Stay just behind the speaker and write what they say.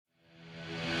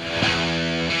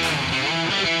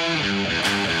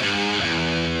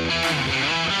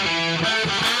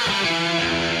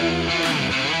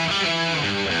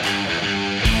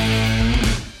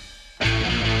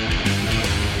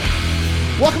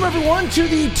Welcome, everyone, to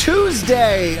the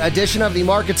Tuesday edition of the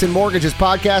Markets and Mortgages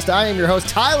podcast. I am your host,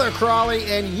 Tyler Crawley,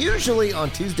 and usually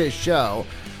on Tuesday's show,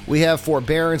 we have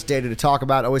forbearance data to talk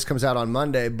about. It always comes out on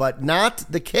Monday, but not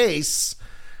the case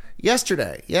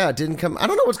yesterday. Yeah, it didn't come. I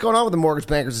don't know what's going on with the Mortgage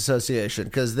Bankers Association,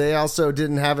 because they also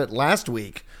didn't have it last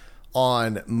week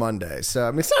on Monday. So,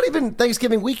 I mean, it's not even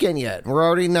Thanksgiving weekend yet. We're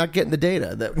already not getting the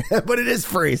data, but it is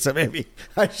free, so maybe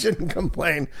I shouldn't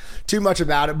complain too much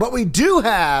about it. But we do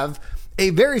have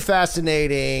a very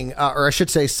fascinating, or I should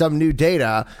say some new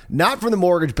data, not from the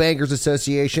Mortgage Bankers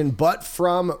Association, but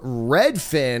from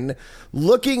Redfin,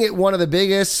 looking at one of the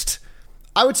biggest,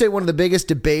 I would say one of the biggest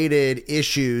debated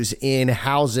issues in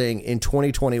housing in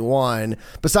 2021,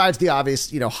 besides the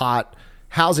obvious, hot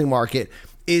housing market,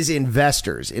 is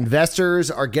investors. Investors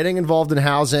are getting involved in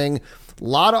housing. A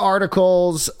lot of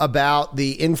articles about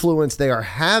the influence they are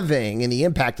having and the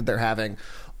impact that they're having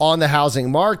on the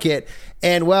housing market.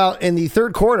 And well, in the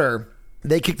third quarter,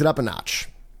 they kicked it up a notch.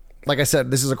 Like I said,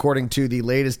 this is according to the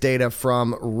latest data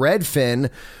from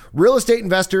Redfin. Real estate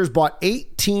investors bought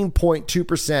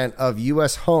 18.2% of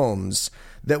U.S. homes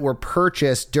that were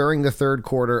purchased during the third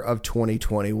quarter of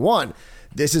 2021.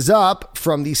 This is up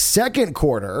from the second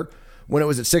quarter, when it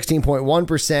was at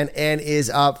 16.1%, and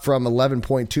is up from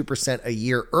 11.2% a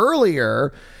year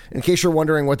earlier. In case you're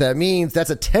wondering what that means, that's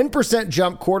a 10%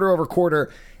 jump quarter over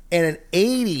quarter and an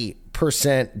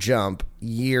 80% jump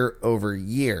year over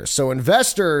year. So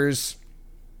investors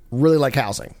really like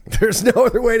housing. There's no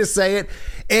other way to say it.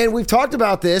 And we've talked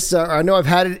about this. I know I've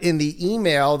had it in the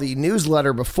email, the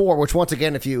newsletter before, which once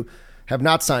again, if you have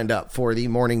not signed up for the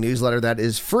morning newsletter, that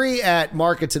is free at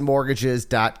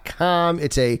marketsandmortgages.com.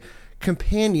 It's a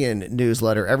companion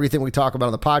newsletter. Everything we talk about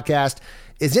on the podcast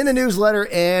is in the newsletter,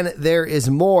 and there is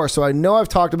more. So I know I've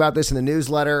talked about this in the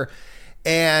newsletter,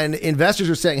 and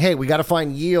investors are saying, hey, we got to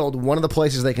find yield. One of the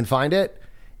places they can find it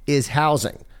is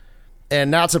housing. And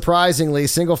not surprisingly,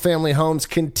 single-family homes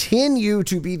continue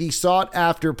to be the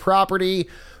sought-after property,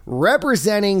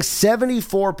 representing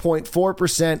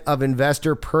 74.4% of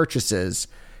investor purchases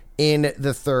in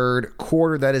the third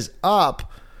quarter. That is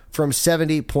up from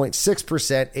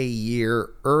 70.6% a year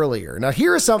earlier. Now,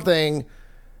 here is something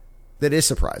that is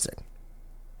surprising,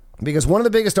 because one of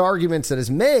the biggest arguments that is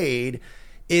made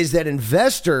is that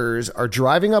investors are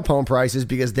driving up home prices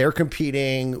because they're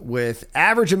competing with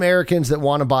average Americans that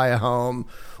want to buy a home,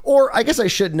 or I guess I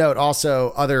should note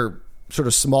also other sort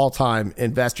of small-time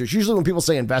investors. Usually when people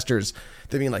say investors,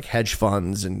 they mean like hedge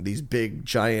funds and these big,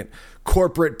 giant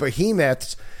corporate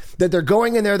behemoths, that they're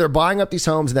going in there, they're buying up these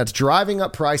homes, and that's driving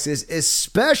up prices,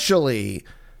 especially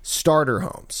starter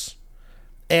homes.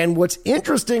 And what's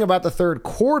interesting about the third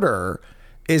quarter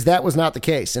is that was not the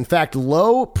case. In fact,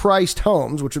 low-priced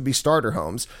homes, which would be starter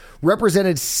homes,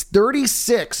 represented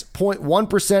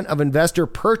 36.1% of investor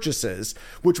purchases,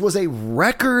 which was a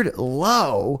record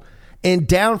low and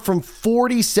down from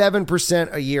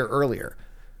 47% a year earlier.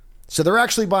 So they're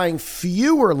actually buying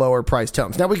fewer lower priced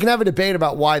homes. Now we can have a debate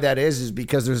about why that is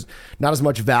because there's not as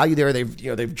much value there. They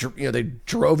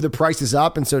drove the prices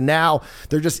up, and so now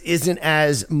there just isn't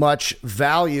as much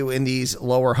value in these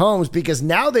lower homes because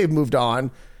now they've moved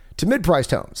on to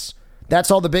mid-priced homes.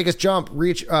 That's all the biggest jump,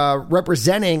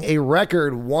 representing a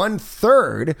record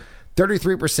 1/3,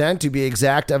 33% to be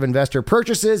exact, of investor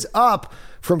purchases, up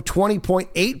from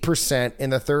 20.8% in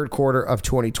the third quarter of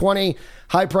 2020.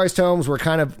 High-priced homes were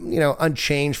kind of,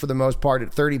 unchanged for the most part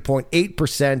at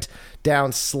 30.8%,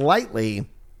 down slightly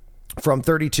from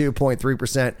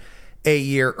 32.3% a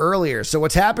year earlier. So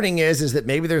what's happening is that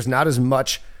maybe there's not as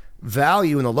much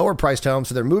value in the lower-priced homes,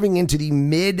 so they're moving into the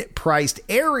mid-priced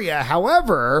area.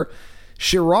 However,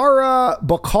 Shirara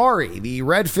Bokhari, the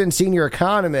Redfin senior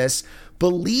economist,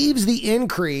 believes the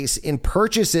increase in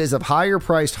purchases of higher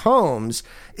priced homes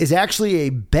is actually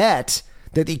a bet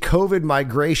that the COVID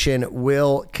migration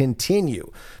will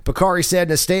continue. Bokhari said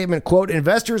in a statement, quote,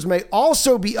 investors may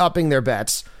also be upping their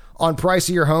bets on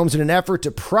pricier homes in an effort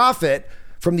to profit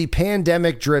from the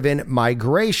pandemic-driven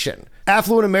migration.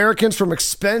 Affluent Americans from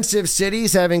expensive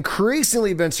cities have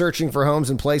increasingly been searching for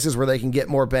homes in places where they can get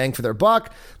more bang for their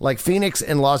buck, like Phoenix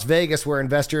and Las Vegas, where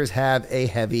investors have a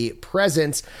heavy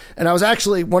presence. And I was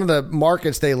actually, one of the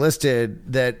markets they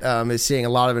listed that is seeing a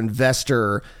lot of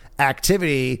investor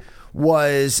activity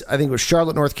was, I think it was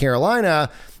Charlotte, North Carolina.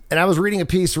 And I was reading a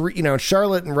piece,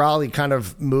 Charlotte and Raleigh kind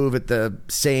of move at the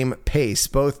same pace.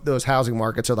 Both those housing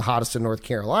markets are the hottest in North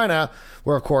Carolina,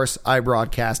 where, of course, I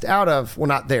broadcast out of. Well,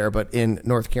 not there, but in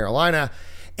North Carolina.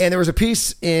 And there was a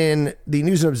piece in the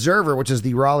News and Observer, which is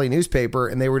the Raleigh newspaper,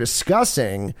 and they were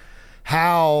discussing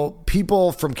how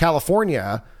people from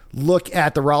California look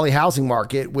at the Raleigh housing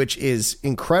market, which is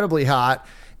incredibly hot,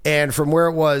 And from where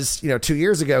it was, 2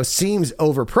 years ago, seems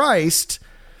overpriced.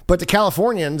 But to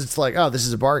Californians, it's like, oh, this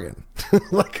is a bargain.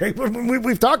 Like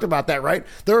we've talked about that, right?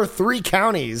 There are 3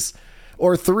 counties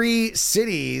or 3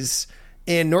 cities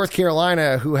in North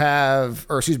Carolina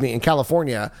in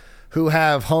California, who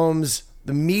have homes.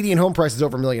 The median home price is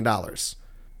over $1 million.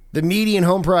 The median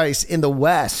home price in the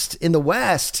West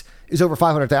is over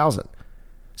 $500,000.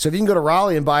 So if you can go to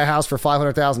Raleigh and buy a house for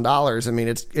 $500,000, I mean,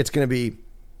 it's going to be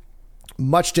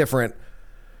much different,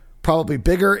 probably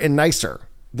bigger and nicer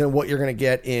than what you're going to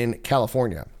get in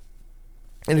California.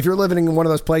 And if you're living in one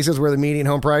of those places where the median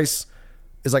home price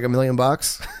is like $1 million,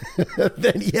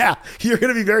 then yeah, you're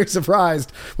going to be very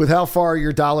surprised with how far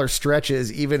your dollar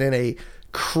stretches, even in a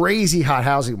crazy hot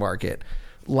housing market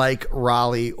like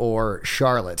Raleigh or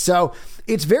Charlotte. So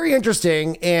it's very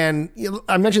interesting. And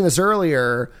I mentioned this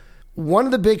earlier. One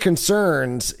of the big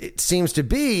concerns, it seems to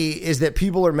be, is that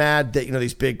people are mad that,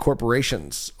 these big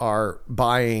corporations are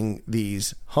buying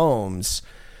these homes.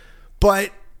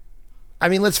 But I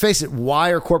mean, let's face it.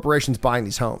 Why are corporations buying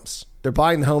these homes? They're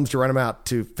buying the homes to rent them out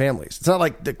to families. It's not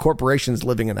like the corporation's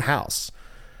living in the house.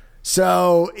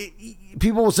 So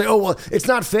people will say, oh, well, it's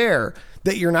not fair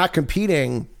that you're not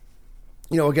competing,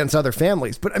 against other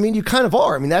families. But I mean, you kind of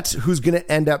are. I mean, that's who's going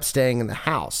to end up staying in the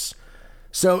house.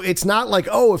 So it's not like,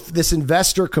 oh, if this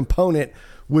investor component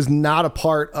was not a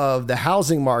part of the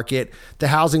housing market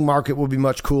would be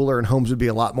much cooler and homes would be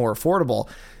a lot more affordable.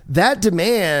 That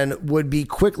demand would be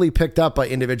quickly picked up by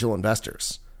individual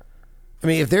investors. I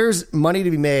mean, if there's money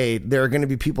to be made, there are going to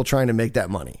be people trying to make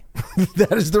that money.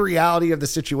 That is the reality of the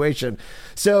situation.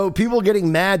 So people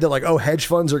getting mad that like, oh, hedge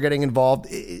funds are getting involved.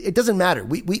 It doesn't matter.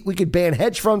 We could ban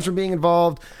hedge funds from being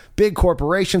involved, big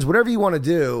corporations, whatever you want to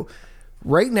do.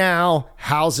 Right now,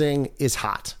 housing is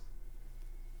hot.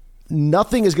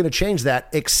 Nothing is going to change that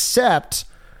except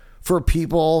for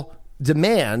people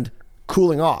demand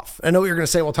cooling off. I know what you're going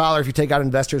to say, well, Tyler, if you take out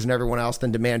investors and everyone else,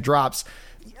 then demand drops.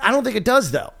 I don't think it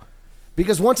does, though.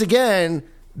 Because once again,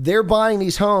 they're buying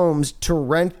these homes to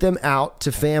rent them out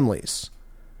to families.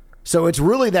 So it's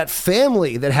really that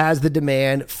family that has the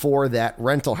demand for that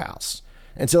rental house.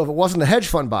 And so if it wasn't the hedge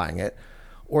fund buying it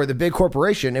or the big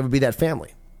corporation, it would be that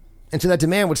family. And so that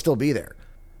demand would still be there.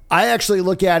 I actually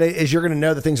look at it as you're going to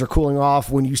know that things are cooling off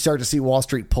when you start to see Wall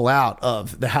Street pull out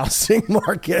of the housing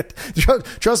market.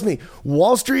 Trust me,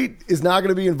 Wall Street is not going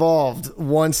to be involved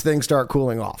once things start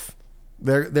cooling off.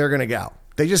 They're going to go.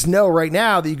 They just know right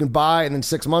now that you can buy, and then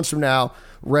 6 months from now,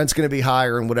 rent's going to be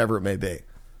higher and whatever it may be.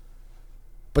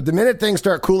 But the minute things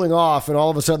start cooling off and all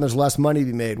of a sudden there's less money to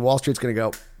be made, Wall Street's going to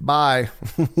go, bye,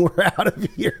 we're out of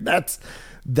here.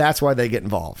 That's why they get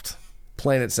involved.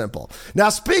 Plain and simple. Now,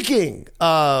 speaking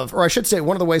of, or I should say,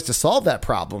 one of the ways to solve that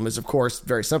problem is, of course,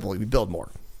 very simple. We build more.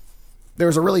 There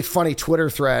was a really funny Twitter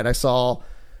thread I saw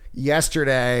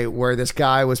yesterday where this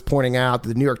guy was pointing out that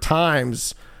the New York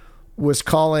Times was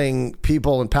calling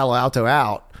people in Palo Alto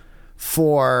out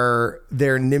for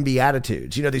their NIMBY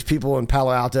attitudes. These people in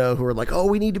Palo Alto who are like, oh,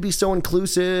 we need to be so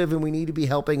inclusive and we need to be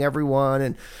helping everyone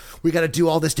and we got to do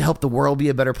all this to help the world be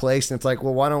a better place. And it's like,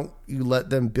 well, why don't you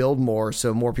let them build more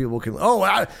so more people can,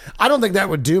 I don't think that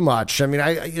would do much. I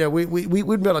mean, we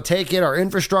wouldn't be able to take it. Our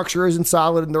infrastructure isn't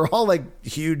solid and they're all like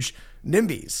huge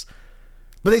NIMBYs.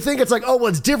 But they think it's like, oh, well,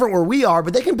 it's different where we are,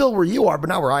 but they can build where you are, but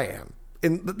not where I am.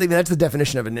 And that's the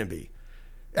definition of a NIMBY.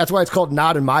 That's why it's called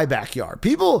not in my backyard.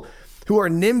 People who are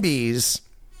NIMBYs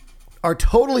are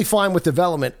totally fine with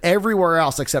development everywhere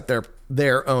else except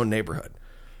their own neighborhood.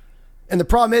 And the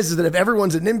problem is that if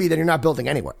everyone's a NIMBY, then you're not building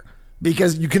anywhere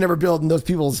because you can never build in those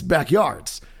people's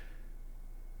backyards.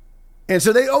 And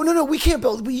so no, we can't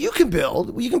build. You can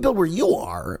build where you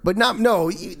are, but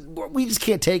we just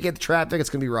can't take it. The traffic,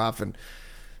 it's going to be rough. And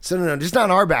so no, just not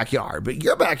in our backyard, but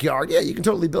your backyard. Yeah, you can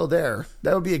totally build there.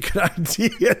 That would be a good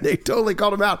idea. They totally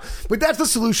called them out. But that's the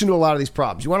solution to a lot of these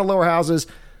problems. You want to lower houses?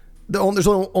 There's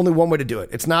only one way to do it.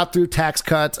 It's not through tax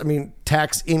cuts.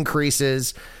 Tax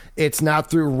increases. It's not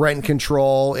through rent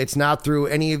control. It's not through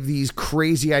any of these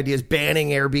crazy ideas, banning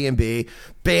Airbnb,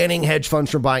 banning hedge funds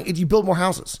from buying. You build more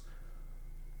houses.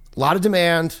 A lot of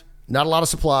demand, not a lot of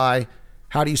supply.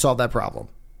 How do you solve that problem?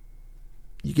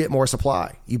 You get more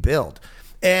supply. You build.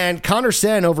 And Connor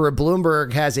Sen over at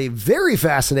Bloomberg has a very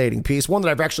fascinating piece, one that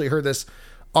I've actually heard this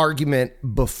argument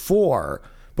before,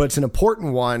 but it's an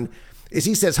important one, is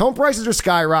he says home prices are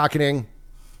skyrocketing.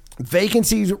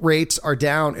 Vacancy rates are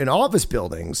down in office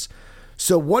buildings.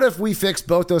 So what if we fix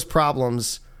both those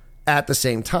problems at the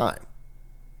same time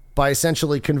by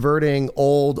essentially converting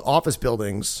old office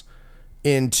buildings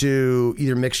into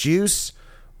either mixed use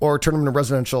or turn them into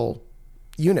residential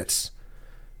units?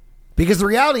 Because the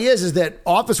reality is that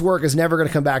office work is never going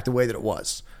to come back the way that it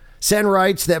was. Sen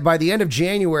writes that by the end of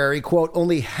January, quote,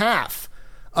 only half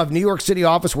of New York City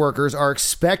office workers are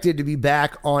expected to be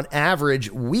back on average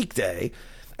weekday,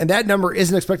 and that number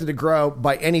isn't expected to grow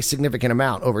by any significant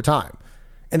amount over time.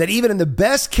 And that even in the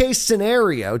best case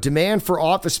scenario, demand for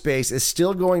office space is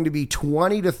still going to be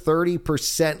 20 to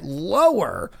 30%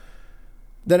 lower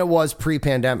than it was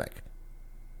pre-pandemic.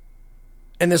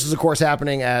 And this is, of course,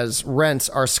 happening as rents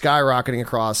are skyrocketing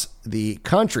across the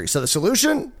country. So the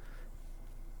solution?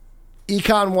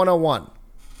 Econ 101.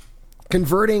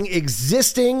 Converting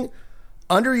existing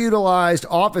underutilized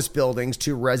office buildings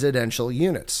to residential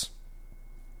units.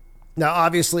 Now,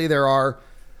 obviously, there are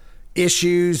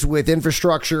issues with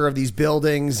infrastructure of these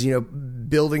buildings.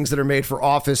 Buildings that are made for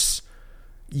office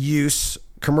use,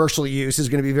 commercial use, is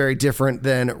going to be very different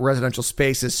than residential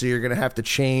spaces. So you're going to have to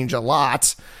change a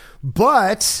lot.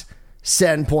 But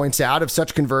Sen points out if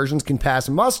such conversions can pass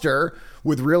muster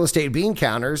with real estate bean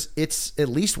counters, it's at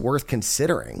least worth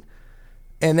considering.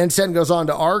 And then Sen goes on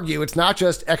to argue it's not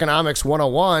just economics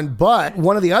 101, but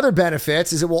one of the other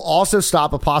benefits is it will also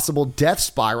stop a possible death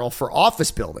spiral for office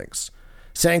buildings.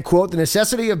 Saying, quote, the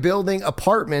necessity of building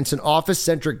apartments in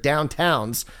office-centric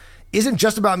downtowns isn't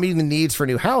just about meeting the needs for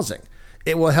new housing.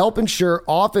 It will help ensure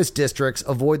office districts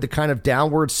avoid the kind of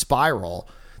downward spiral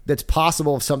that's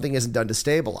possible if something isn't done to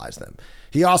stabilize them.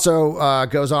 He also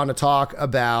goes on to talk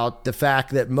about the fact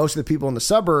that most of the people in the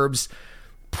suburbs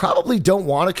probably don't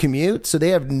want to commute, so they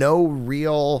have no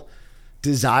real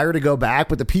desire to go back.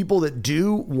 But the people that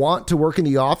do want to work in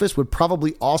the office would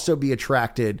probably also be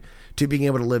attracted to being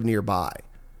able to live nearby.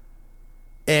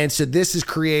 And so this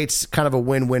creates kind of a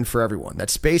win-win for everyone.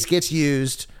 That space gets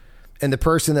used, and the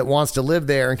person that wants to live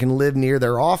there and can live near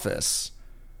their office,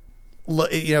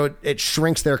 it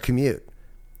shrinks their commute.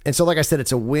 And so, like I said,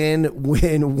 it's a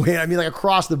win-win-win. I mean, like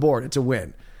across the board, it's a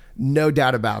win. No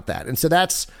doubt about that. And so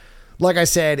that's, like I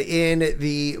said, in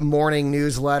the morning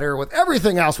newsletter with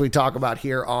everything else we talk about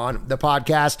here on the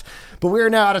podcast. But we are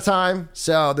now out of time.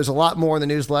 So there's a lot more in the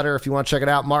newsletter. If you want to check it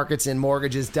out,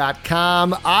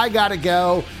 marketsandmortgages.com. I got to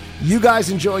go. You guys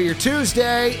enjoy your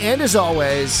Tuesday. And as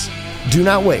always, do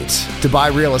not wait to buy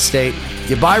real estate.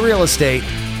 You buy real estate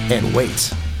and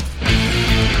wait.